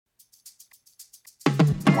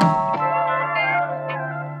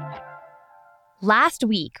Last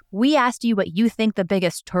week, we asked you what you think the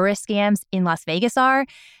biggest tourist scams in Las Vegas are,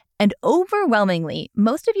 and overwhelmingly,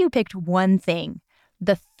 most of you picked one thing: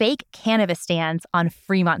 the fake cannabis stands on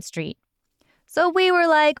Fremont Street. So we were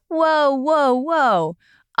like, whoa, whoa, whoa.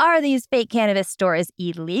 Are these fake cannabis stores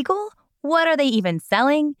illegal? What are they even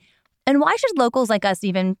selling? And why should locals like us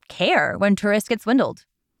even care when tourists get swindled?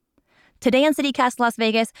 Today on CityCast Las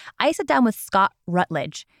Vegas, I sit down with Scott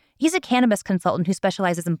Rutledge. He's a cannabis consultant who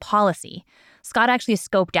specializes in policy. Scott actually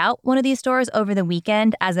scoped out one of these stores over the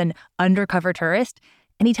weekend as an undercover tourist,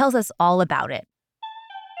 and he tells us all about it.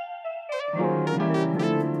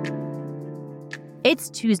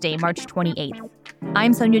 It's Tuesday, March 28th.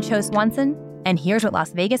 I'm Sonia Cho Swanson, and here's what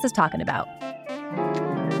Las Vegas is talking about.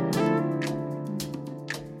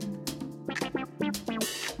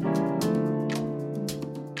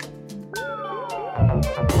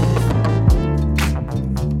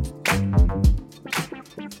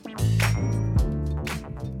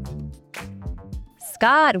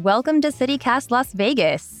 Scott, welcome to CityCast Las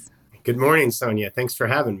Vegas. Good morning, Sonia. Thanks for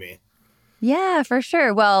having me. Yeah, for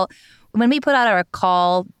sure. Well, when we put out our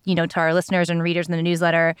call, to our listeners and readers in the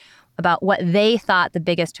newsletter about what they thought the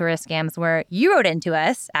biggest tourist scams were, you wrote into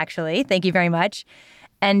us, actually, thank you very much,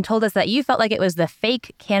 and told us that you felt like it was the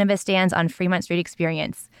fake cannabis stands on Fremont Street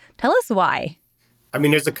experience. Tell us why. I mean,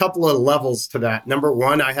 there's a couple of levels to that. Number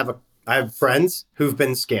one, I have friends who've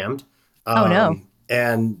been scammed. Oh, no.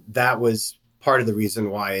 And that was part of the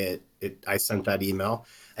reason why I sent that email.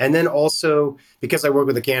 And then also because I work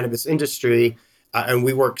with the cannabis industry and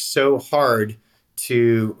we work so hard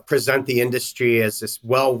to present the industry as this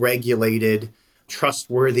well-regulated,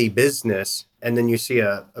 trustworthy business. And then you see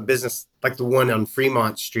a business like the one on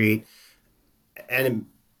Fremont Street, and it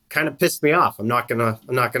kind of pissed me off. I'm not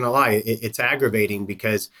gonna lie. It's aggravating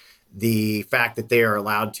because the fact that they are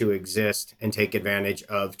allowed to exist and take advantage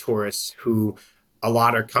of tourists who a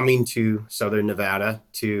lot are coming to Southern Nevada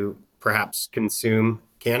to perhaps consume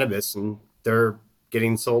cannabis, and they're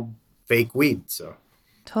getting sold fake weed. So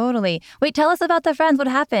Totally. Wait, tell us about the friends. What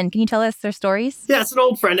happened? Can you tell us their stories? yeah, it's an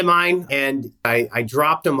old friend of mine, and I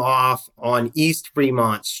dropped him off on East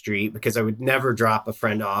Fremont Street because I would never drop a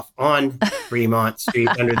friend off on Fremont Street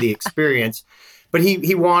under the experience. But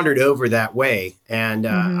he wandered over that way, and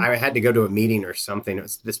I had to go to a meeting or something. It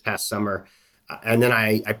was this past summer. And then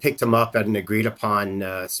I picked him up at an agreed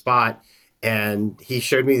upon spot, and he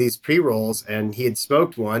showed me these pre-rolls, and he had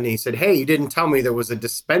smoked one. And he said, "Hey, you didn't tell me there was a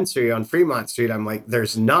dispensary on Fremont Street." I'm like,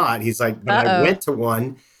 "There's not." He's like, "But I went to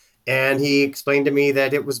one," and he explained to me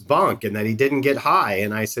that it was bunk and that he didn't get high.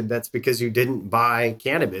 And I said, "That's because you didn't buy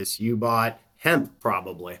cannabis. You bought hemp,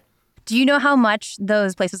 probably." Do you know how much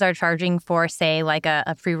those places are charging for, say, like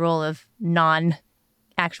a pre-roll of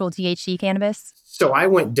non-actual THC cannabis? So I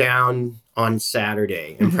went down on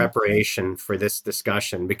Saturday in preparation for this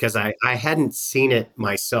discussion because I hadn't seen it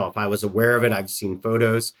myself. I was aware of it. I've seen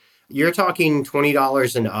photos. You're talking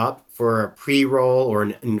 $20 and up for a pre-roll or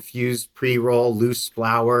an infused pre-roll, loose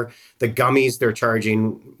flower. The gummies, they're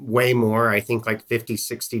charging way more. I think like $50,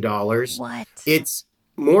 $60. What? It's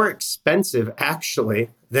more expensive, actually,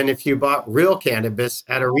 than if you bought real cannabis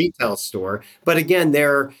at a retail store. But again,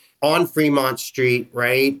 they're on Fremont Street,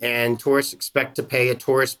 right? And tourists expect to pay a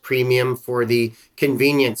tourist premium for the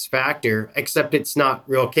convenience factor, except it's not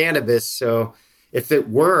real cannabis. So if it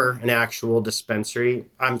were an actual dispensary,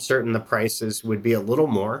 I'm certain the prices would be a little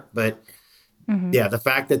more. But yeah, the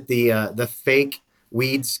fact that the fake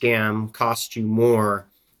weed scam costs you more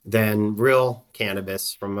than real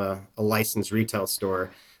cannabis from a licensed retail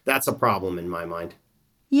store, that's a problem in my mind.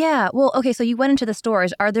 Yeah. Well, okay, so you went into the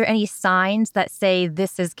stores. Are there any signs that say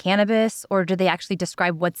this is cannabis, or do they actually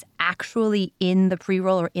describe what's actually in the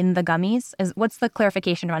pre-roll or in the gummies? What's the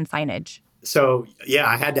clarification around signage? So, yeah,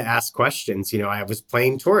 I had to ask questions. I was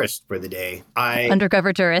playing tourist for the day.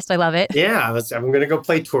 Undercover tourist. I love it. Yeah, I'm going to go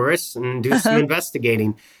play tourist and do some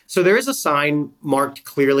investigating. So there is a sign marked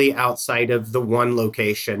clearly outside of the one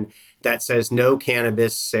location that says no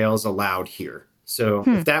cannabis sales allowed here. So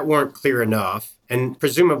if that weren't clear enough, and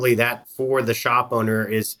presumably that for the shop owner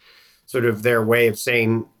is sort of their way of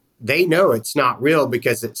saying they know it's not real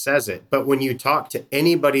because it says it. But when you talk to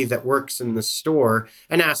anybody that works in the store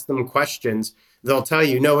and ask them questions, they'll tell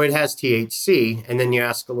you, no, it has THC. And then you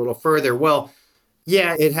ask a little further, well,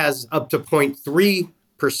 yeah, it has up to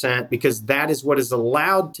 0.3% because that is what is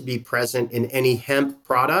allowed to be present in any hemp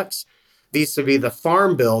products, vis-a-vis the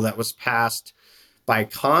Farm Bill that was passed by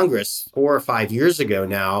Congress 4 or 5 years ago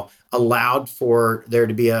now, allowed for there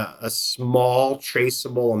to be a small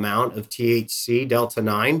traceable amount of THC, Delta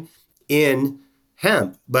 9, in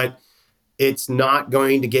hemp. But it's not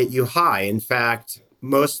going to get you high. In fact,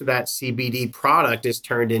 most of that CBD product is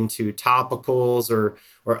turned into topicals or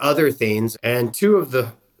other things. And two of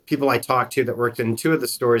the people I talked to that worked in two of the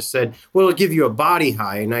stores said, well, it'll give you a body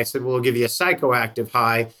high. And I said, well, it'll give you a psychoactive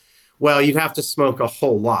high. Well, you'd have to smoke a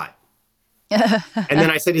whole lot. And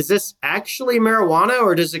then I said, is this actually marijuana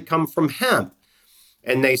or does it come from hemp?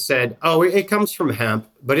 And they said, oh, it comes from hemp,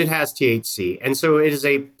 but it has THC. And so it is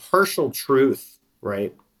a partial truth,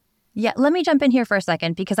 right? Yeah, let me jump in here for a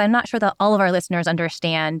second because I'm not sure that all of our listeners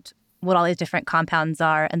understand what all these different compounds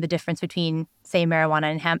are and the difference between, say,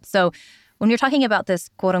 marijuana and hemp. So when you're talking about this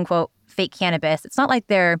quote unquote fake cannabis, it's not like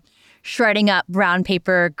they're shredding up brown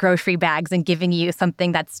paper grocery bags and giving you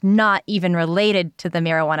something that's not even related to the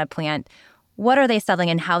marijuana plant. What are they selling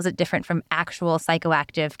and how is it different from actual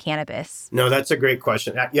psychoactive cannabis? No, that's a great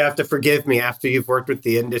question. You have to forgive me after you've worked with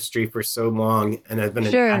the industry for so long and I've been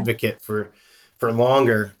an advocate for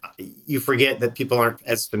longer. You forget that people aren't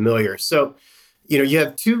as familiar. So, you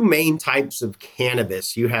have two main types of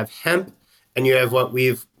cannabis. You have hemp and you have what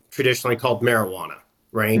we've traditionally called marijuana,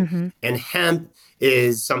 right? Mm-hmm. And hemp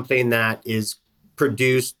is something that is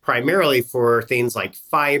produced primarily for things like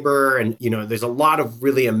fiber. And, there's a lot of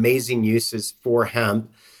really amazing uses for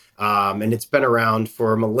hemp. And it's been around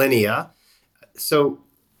for millennia. So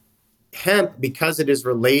hemp, because it is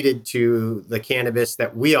related to the cannabis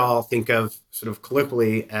that we all think of sort of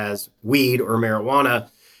colloquially as weed or marijuana,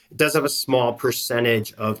 it does have a small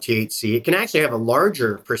percentage of THC. It can actually have a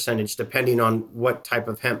larger percentage depending on what type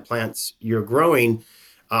of hemp plants you're growing.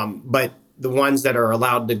 But the ones that are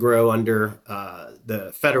allowed to grow under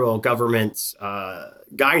the federal government's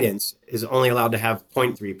guidance is only allowed to have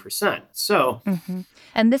 0.3%. So,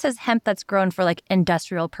 And this is hemp that's grown for like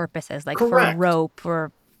industrial purposes, like correct. For rope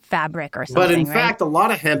or fabric or something, but in right? fact, a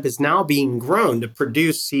lot of hemp is now being grown to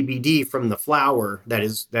produce CBD from the flower that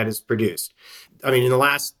is produced. I mean, in the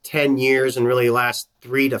last 10 years and really last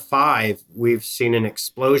 3 to 5, we've seen an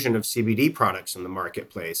explosion of CBD products in the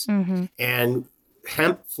marketplace. Mm-hmm. And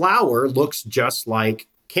hemp flower looks just like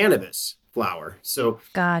cannabis flower. So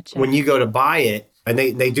Gotcha. when you go to buy it, and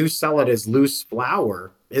they do sell it as loose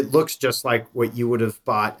flower, it looks just like what you would have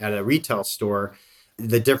bought at a retail store.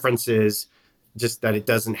 The difference is just that it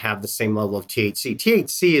doesn't have the same level of THC.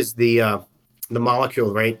 THC is the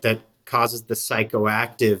molecule, right, that causes the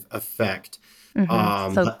psychoactive effect. So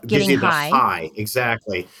Gives getting you the high. high.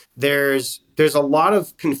 Exactly. There's a lot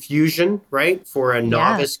of confusion, right, for a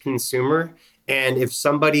novice consumer. And if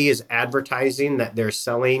somebody is advertising that they're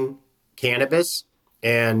selling cannabis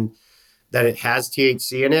and that it has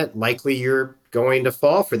THC in it, likely you're going to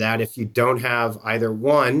fall for that if you don't have either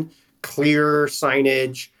one, clear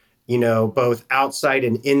signage, both outside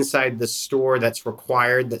and inside the store that's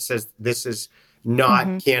required that says this is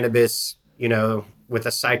not cannabis, with a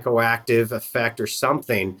psychoactive effect or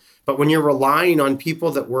something. But when you're relying on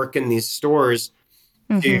people that work in these stores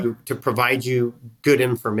to provide you good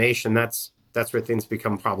information, that's where things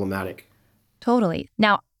become problematic. Totally.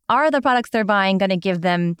 Now, are the products they're buying going to give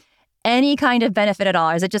them any kind of benefit at all?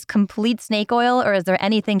 Or is it just complete snake oil or is there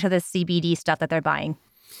anything to this CBD stuff that they're buying?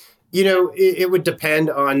 It would depend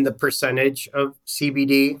on the percentage of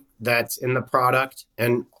CBD that's in the product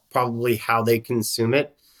and probably how they consume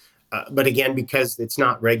it. But again, because it's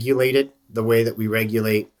not regulated the way that we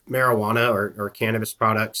regulate marijuana or cannabis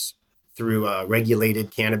products through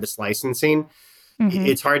regulated cannabis licensing,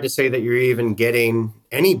 it's hard to say that you're even getting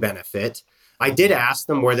any benefit. I did ask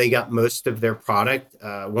them where they got most of their product.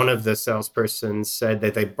 One of the salespersons said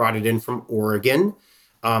that they brought it in from Oregon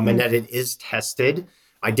and that it is tested.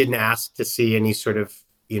 I didn't ask to see any sort of,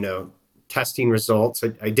 testing results.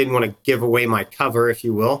 I didn't want to give away my cover, if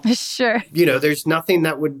you will. Sure. There's nothing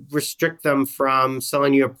that would restrict them from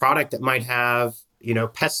selling you a product that might have,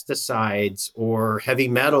 pesticides or heavy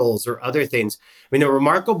metals or other things. I mean, the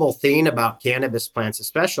remarkable thing about cannabis plants,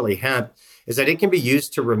 especially hemp, is that it can be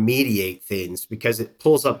used to remediate things because it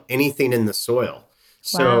pulls up anything in the soil.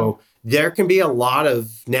 So there can be a lot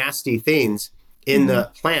of nasty things in the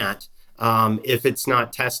plant if it's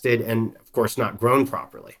not tested and, of course, not grown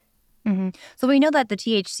properly. So we know that the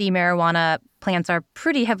THC marijuana plants are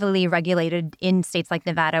pretty heavily regulated in states like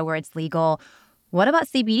Nevada where it's legal. What about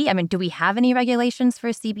CBD? I mean, do we have any regulations for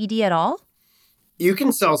CBD at all? You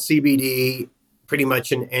can sell CBD pretty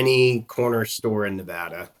much in any corner store in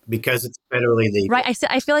Nevada because it's federally legal. Right.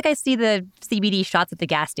 I feel like I see the CBD shots at the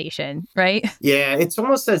gas station, right? Yeah, it's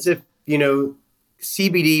almost as if,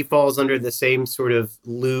 CBD falls under the same sort of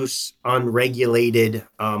loose, unregulated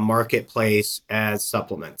marketplace as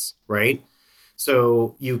supplements, right?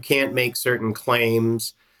 So you can't make certain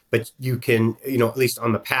claims, but you can, at least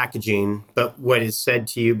on the packaging, but what is said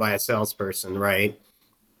to you by a salesperson, right,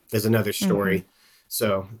 is another story.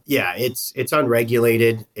 So yeah, it's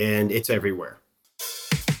unregulated and it's everywhere.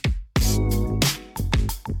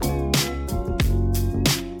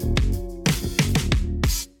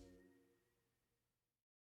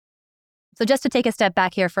 So just to take a step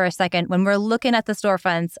back here for a second, when we're looking at the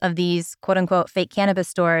storefronts of these quote unquote fake cannabis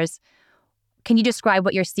stores, can you describe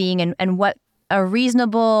what you're seeing and what a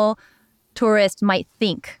reasonable tourist might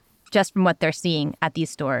think just from what they're seeing at these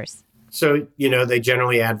stores? So, they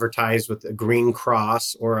generally advertise with a green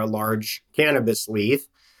cross or a large cannabis leaf.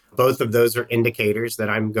 Both of those are indicators that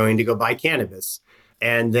I'm going to go buy cannabis.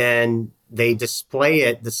 And then they display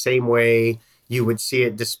it the same way you would see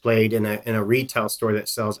it displayed in a retail store that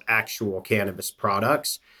sells actual cannabis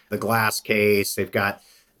products. The glass case, they've got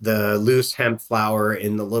the loose hemp flower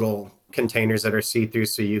in the little containers that are see-through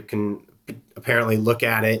so you can apparently look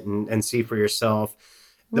at it and see for yourself.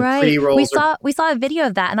 The Right. pre-rolls are We saw a video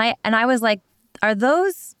of that and I was like, are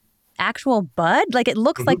those actual bud? Like it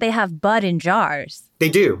looks like Mhm. they have bud in jars. They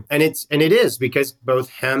do. And it is because both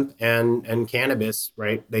hemp and cannabis,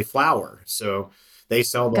 right? They flower. So they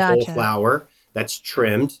sell the whole Gotcha. flower that's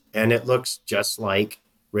trimmed and it looks just like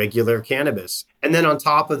regular cannabis. And then on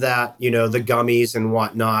top of that, the gummies and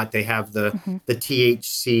whatnot, they have Hmm. the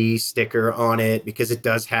THC sticker on it because it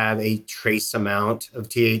does have a trace amount of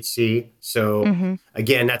THC. So Hmm.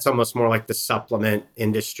 again, that's almost more like the supplement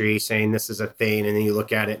industry saying this is a thing. And then you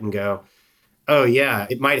look at it and go, oh yeah,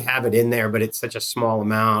 it might have it in there, but it's such a small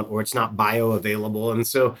amount or it's not bioavailable. And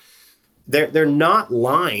so they're not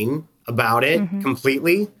lying about it Hmm.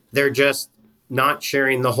 completely. They're just not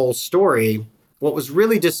sharing the whole story. What was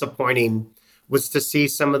really disappointing was to see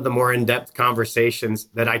some of the more in-depth conversations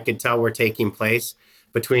that I could tell were taking place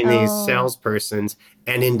between these Oh, salespersons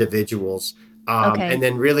and individuals. And okay.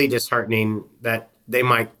 then really disheartening that they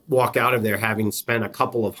might walk out of there having spent a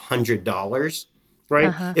couple of $100s, right?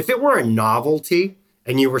 Uh-huh. If it were a novelty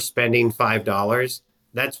and you were spending $5,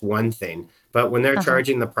 that's one thing. But when they're Uh-huh.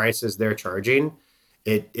 charging the prices they're charging,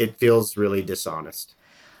 it feels really dishonest.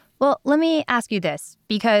 Well, let me ask you this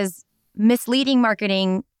because misleading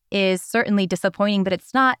marketing is certainly disappointing, but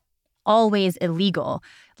it's not always illegal.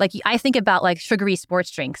 Like I think about like sugary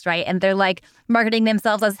sports drinks, right? And they're like marketing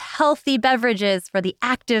themselves as healthy beverages for the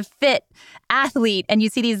active, fit athlete. And you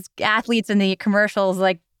see these athletes in the commercials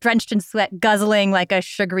like drenched in sweat, guzzling like a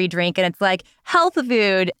sugary drink. And it's like health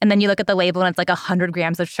food. And then you look at the label and it's like 100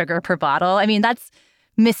 grams of sugar per bottle. I mean, that's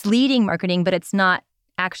misleading marketing, but it's not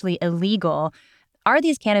actually illegal. Are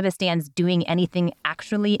these cannabis stands doing anything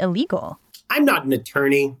actually illegal? I'm not an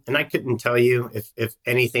attorney, and I couldn't tell you if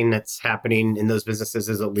anything that's happening in those businesses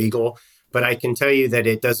is illegal, but I can tell you that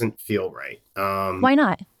it doesn't feel right. Why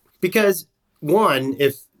not? Because, one,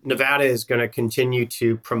 if Nevada is going to continue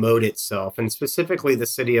to promote itself, and specifically the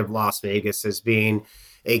city of Las Vegas as being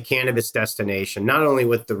a cannabis destination, not only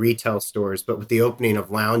with the retail stores, but with the opening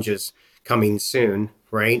of lounges coming soon,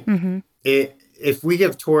 right? Mm-hmm. If we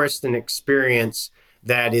give tourists an experience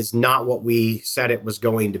that is not what we said it was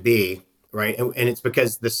going to be, right? And it's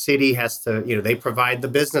because the city has to, they provide the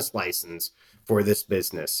business license for this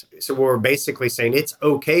business. So we're basically saying it's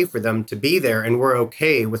okay for them to be there and we're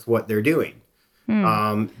okay with what they're doing. Hmm.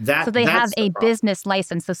 So they have That's the a problem. business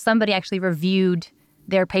license. So somebody actually reviewed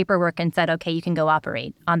their paperwork and said, okay, you can go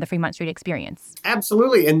operate on the Fremont Street experience.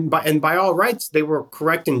 Absolutely. And by all rights, they were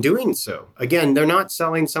correct in doing so. Again, they're not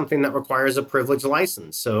selling something that requires a privilege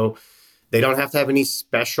license. So they don't have to have any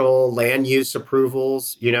special land use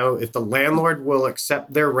approvals. If the landlord will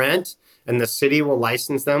accept their rent and the city will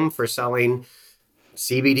license them for selling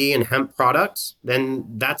CBD and hemp products, then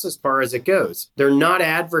that's as far as it goes. They're not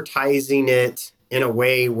advertising it in a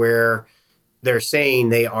way where they're saying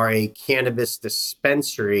they are a cannabis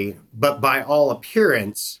dispensary, but by all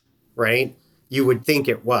appearance, right, you would think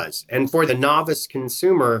it was. And for the novice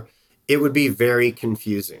consumer, it would be very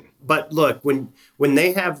confusing. But look, when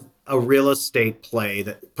they have a real estate play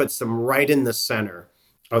that puts them right in the center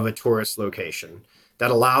of a tourist location,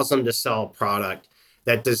 that allows them to sell product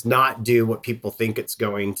that does not do what people think it's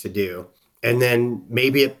going to do, and then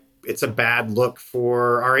maybe it's a bad look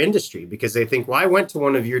for our industry because they think, well, I went to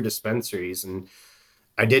one of your dispensaries and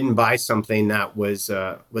I didn't buy something that was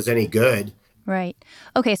any good. Right.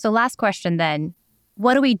 Okay. So last question then.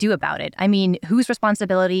 What do we do about it? I mean, whose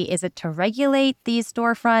responsibility is it to regulate these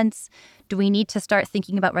storefronts? Do we need to start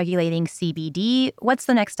thinking about regulating CBD? What's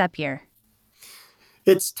the next step here?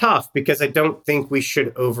 It's tough because I don't think we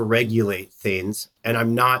should overregulate things, and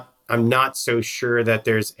I'm not so sure that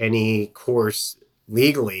there's any course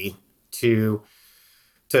legally to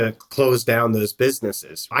close down those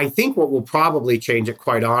businesses. I think what will probably change it,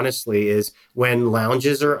 quite honestly, is when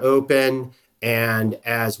lounges are open And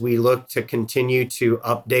as we look to continue to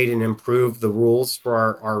update and improve the rules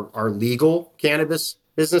for our legal cannabis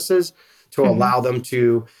businesses to Hmm. allow them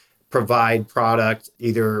to provide product,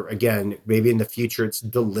 either again, maybe in the future it's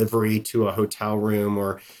delivery to a hotel room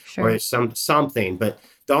or Sure. something. But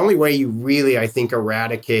the only way you really, I think,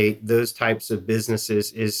 eradicate those types of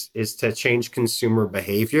businesses is to change consumer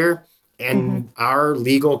behavior. Hmm. And our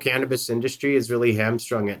legal cannabis industry is really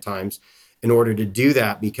hamstrung at times in order to do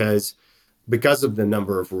that because of the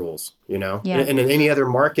number of rules, you know. Yeah. And in any other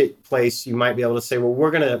marketplace, you might be able to say, well,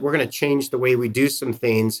 we're gonna change the way we do some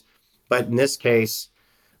things, but in this case,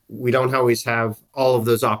 we don't always have all of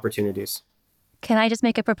those opportunities. Can I just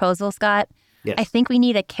make a proposal, Scott? I Yes. think we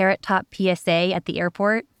need a Carrot Top PSA at the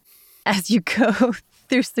airport as you go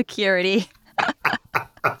through security.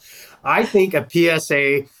 I think a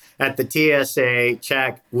PSA at the TSA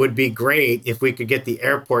check would be great if we could get the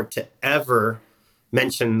airport to ever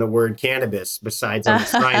mention the word cannabis besides on the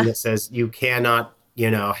sign that says you cannot,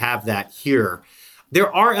 have that here.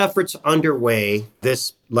 There are efforts underway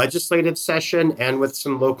this legislative session and with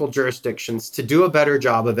some local jurisdictions to do a better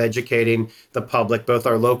job of educating the public, both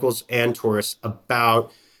our locals and tourists,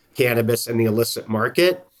 about cannabis and the illicit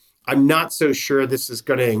market. I'm not so sure this is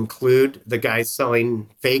going to include the guys selling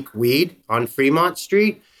fake weed on Fremont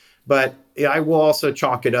Street, but I will also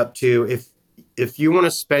chalk it up to if you want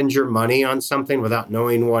to spend your money on something without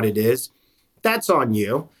knowing what it is, that's on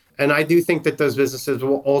you. And I do think that those businesses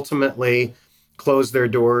will ultimately close their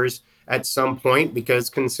doors at some point because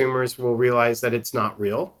consumers will realize that it's not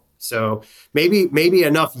real. So maybe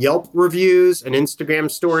enough Yelp reviews and Instagram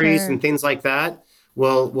stories Sure. and things like that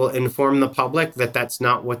will inform the public that that's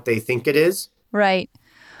not what they think it is. Right.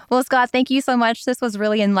 Well, Scott, thank you so much. This was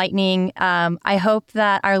really enlightening. I hope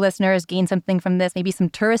that our listeners gain something from this. Maybe some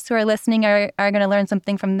tourists who are listening are going to learn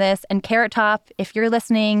something from this. And Carrot Top, if you're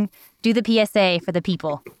listening, do the PSA for the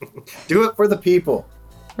people. Do it for the people.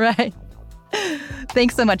 Right.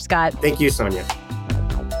 Thanks so much, Scott. Thank you, Sonia.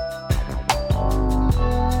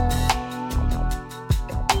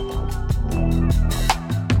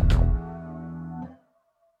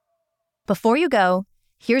 Before you go,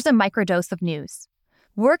 here's a microdose of news.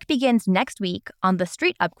 Work begins next week on the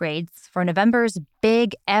street upgrades for November's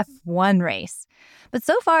big F1 race. But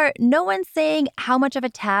so far, no one's saying how much of a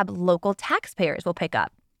tab local taxpayers will pick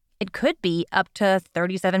up. It could be up to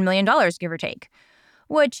 $37 million, give or take,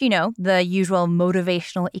 which, the usual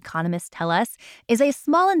motivational economists tell us is a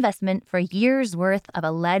small investment for years' worth of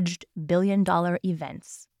alleged billion-dollar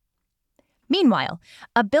events. Meanwhile,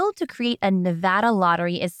 a bill to create a Nevada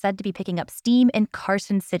lottery is said to be picking up steam in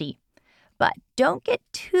Carson City. But don't get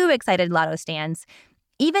too excited, lotto stands.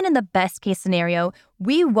 Even in the best case scenario,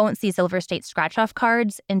 we won't see Silver State scratch-off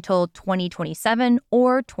cards until 2027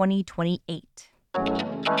 or 2028.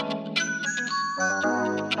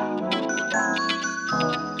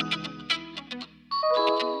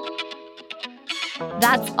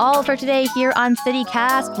 That's all for today here on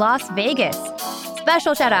CityCast Las Vegas.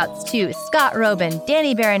 Special shout-outs to Scott Robin,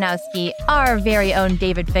 Danny Baranowski, our very own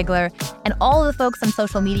David Figler, and all the folks on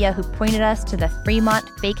social media who pointed us to the Fremont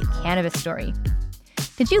fake cannabis story.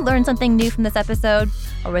 Did you learn something new from this episode?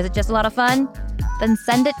 Or was it just a lot of fun? Then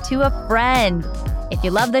send it to a friend. If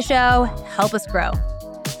you love the show, help us grow.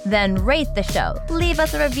 Then rate the show, leave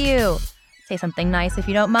us a review, say something nice if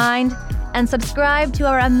you don't mind, and subscribe to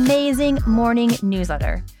our amazing morning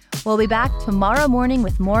newsletter. We'll be back tomorrow morning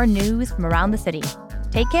with more news from around the city.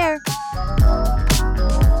 Take care.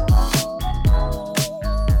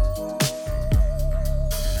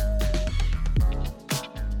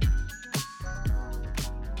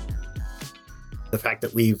 The fact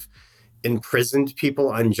that we've imprisoned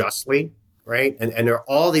people unjustly, right? And there are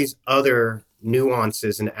all these other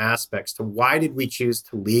nuances and aspects to why did we choose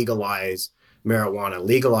to legalize marijuana,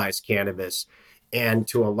 legalize cannabis, and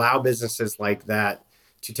to allow businesses like that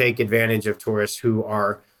to take advantage of tourists who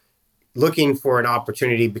are looking for an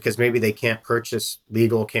opportunity because maybe they can't purchase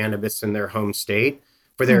legal cannabis in their home state,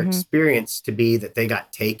 for their experience to be that they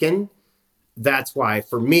got taken. That's why,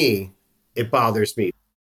 for me, it bothers me.